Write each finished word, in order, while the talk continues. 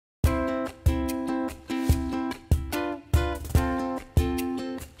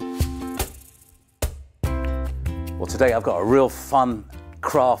Well, today I've got a real fun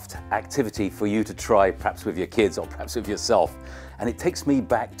craft activity for you to try, perhaps with your kids or perhaps with yourself. And it takes me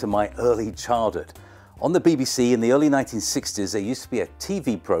back to my early childhood. On the BBC in the early 1960s, there used to be a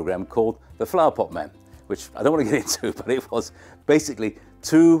TV program called The Flower Pot Man, which I don't want to get into, but it was basically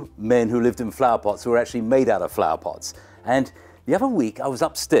two men who lived in flower pots who were actually made out of flower pots. And the other week I was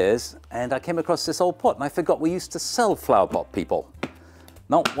upstairs and I came across this old pot and I forgot we used to sell flower pot, people.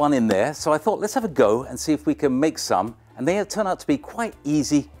 Not one in there, so I thought let's have a go and see if we can make some, and they turn out to be quite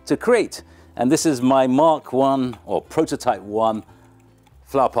easy to create. And this is my Mark 1 or Prototype 1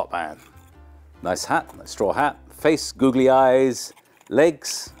 Flower Pot Man. Nice hat, nice straw hat, face, googly eyes,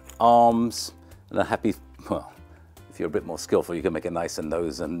 legs, arms, and a happy, well, if you're a bit more skillful, you can make a nicer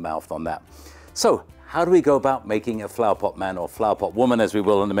nose and mouth on that. So, how do we go about making a flower pot man or flower pot woman, as we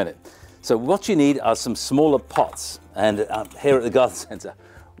will in a minute? So what you need are some smaller pots, and here at the Garden Centre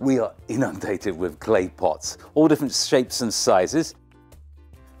we are inundated with clay pots, all different shapes and sizes.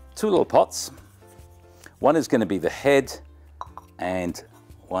 Two little pots. One is going to be the head and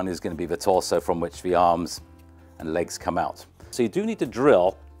one is going to be the torso from which the arms and legs come out. So you do need to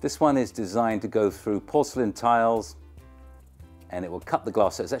drill. This one is designed to go through porcelain tiles and it will cut the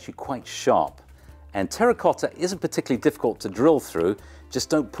glass, so it's actually quite sharp. And terracotta isn't particularly difficult to drill through, just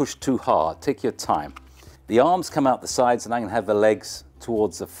don't push too hard, take your time. The arms come out the sides and I'm going to have the legs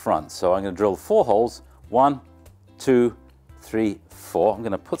towards the front. So I'm going to drill 4 holes, 1, 2, 3, 4. I'm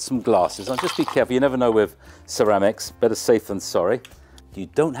going to put some glasses on, just be careful, you never know with ceramics, better safe than sorry. You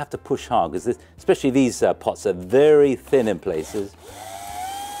don't have to push hard, because especially these pots are very thin in places.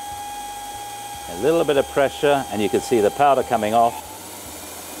 A little bit of pressure and you can see the powder coming off.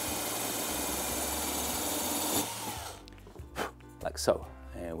 Like so.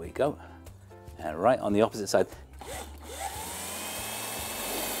 There we go. And right on the opposite side.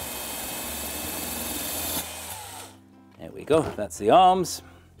 There we go. That's the arms.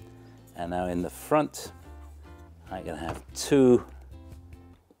 And now in the front, I'm going to have 2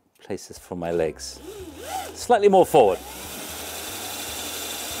 places for my legs. Slightly more forward.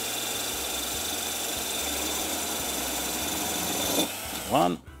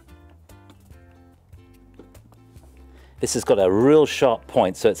 One. This has got a real sharp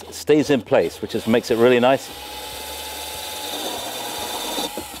point, so it stays in place, which makes it really nice.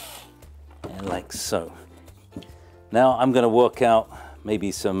 And like so. Now I'm going to work out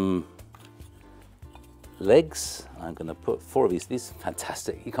maybe some legs. I'm going to put 4 of these. These are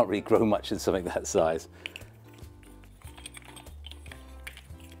fantastic. You can't really grow much in something that size.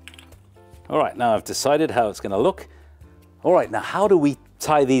 All right, now I've decided how it's going to look. All right, now how do we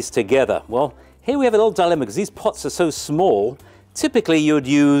tie these together? Well, here we have a little dilemma because these pots are so small. Typically you'd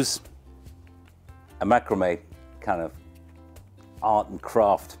use a macrame kind of art and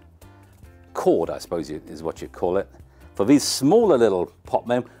craft cord, I suppose is what you'd call it. For these smaller little pot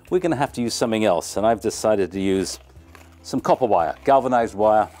men, we're going to have to use something else, and I've decided to use some copper wire, galvanized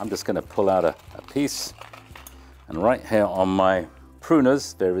wire. I'm just going to pull out a piece, and right here on my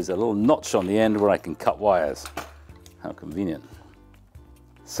pruners there is a little notch on the end where I can cut wires. How convenient.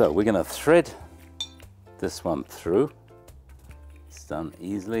 So we're going to thread this one through. It's done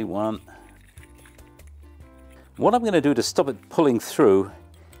easily. 1. What I'm going to do to stop it pulling through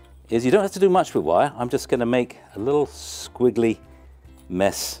is, you don't have to do much with wire. I'm just going to make a little squiggly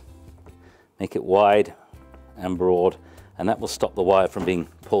mess, make it wide and broad, and that will stop the wire from being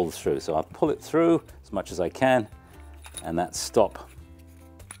pulled through. So I'll pull it through as much as I can, and that's stop,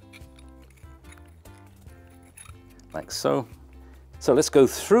 like so. So let's go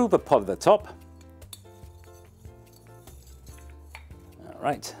through the pot at the top. All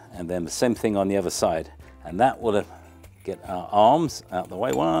right, and then the same thing on the other side. And that will get our arms out the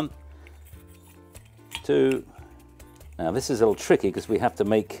way. 1, 2. Now this is a little tricky because we have to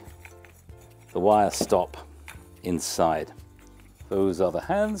make the wire stop inside. Those are the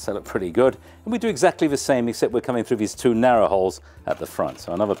hands, they look pretty good. And we do exactly the same, except we're coming through these 2 narrow holes at the front.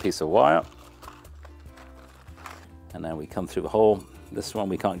 So another piece of wire. And now we come through the hole. This one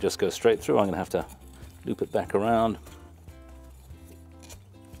we can't just go straight through. I'm going to have to loop it back around.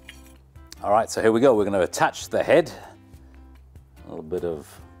 All right, so here we go. We're going to attach the head. A little bit of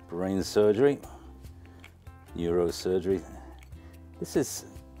brain surgery, neurosurgery. This is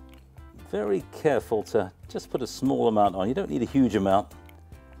very careful to just put a small amount on. You don't need a huge amount.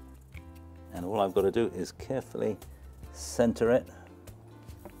 And all I've got to do is carefully center it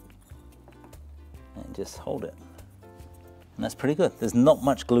and just hold it. And that's pretty good. There's not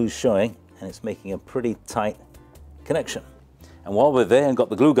much glue showing, and it's making a pretty tight connection. And while we're there and got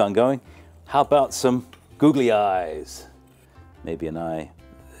the glue gun going, how about some googly eyes? Maybe an eye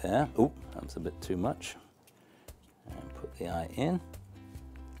there. Oop, that's a bit too much. Put the eye in,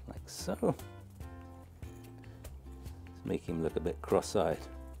 like so. Let's make him look a bit cross-eyed.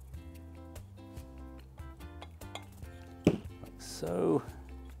 Like so.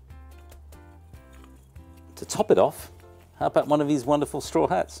 To top it off, how about one of these wonderful straw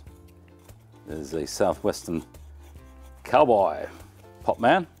hats? There's a southwestern cowboy pop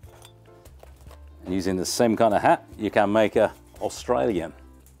man. And using the same kind of hat, you can make a Australian.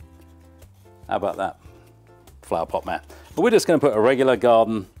 How about that? Flower pot man. But we're just going to put a regular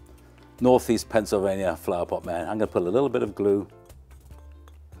garden, northeast Pennsylvania flower pot man. I'm going to put a little bit of glue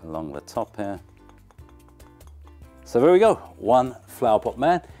along the top here. So there we go, one flower pot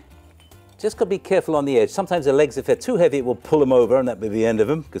man. Just got to be careful on the edge. Sometimes the legs, if they're too heavy, it will pull them over, and that'll be the end of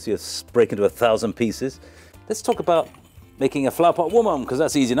them because you'll break into 1,000 pieces. Let's talk about making a flower pot woman, because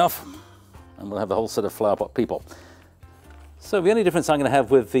that's easy enough. And we'll have a whole set of flower pot people. So the only difference I'm going to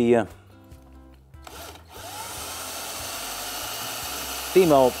have with the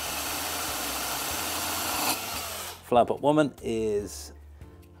female flower pot woman is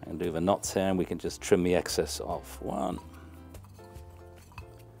I'm going to do the knots here, and we can just trim the excess off. One,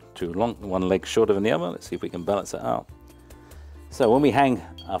 too long, one leg shorter than the other. Let's see if we can balance it out. So when we hang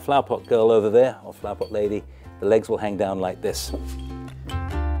our flower pot girl over there, or flower pot lady, the legs will hang down like this.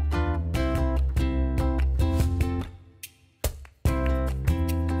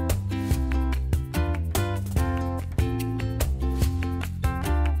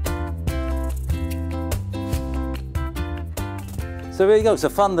 So there you go, it's a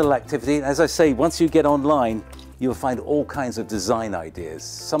fun little activity. As I say, once you get online, you'll find all kinds of design ideas.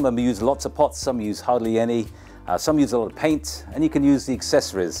 Some of them use lots of pots, some use hardly any, some use a lot of paint, and you can use the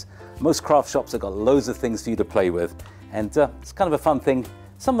accessories. Most craft shops have got loads of things for you to play with, and it's kind of a fun thing.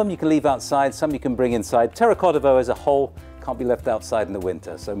 Some of them you can leave outside, some you can bring inside. Terracotta, though, as a whole, can't be left outside in the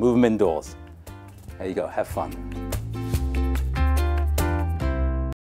winter, so move them indoors. There you go, have fun.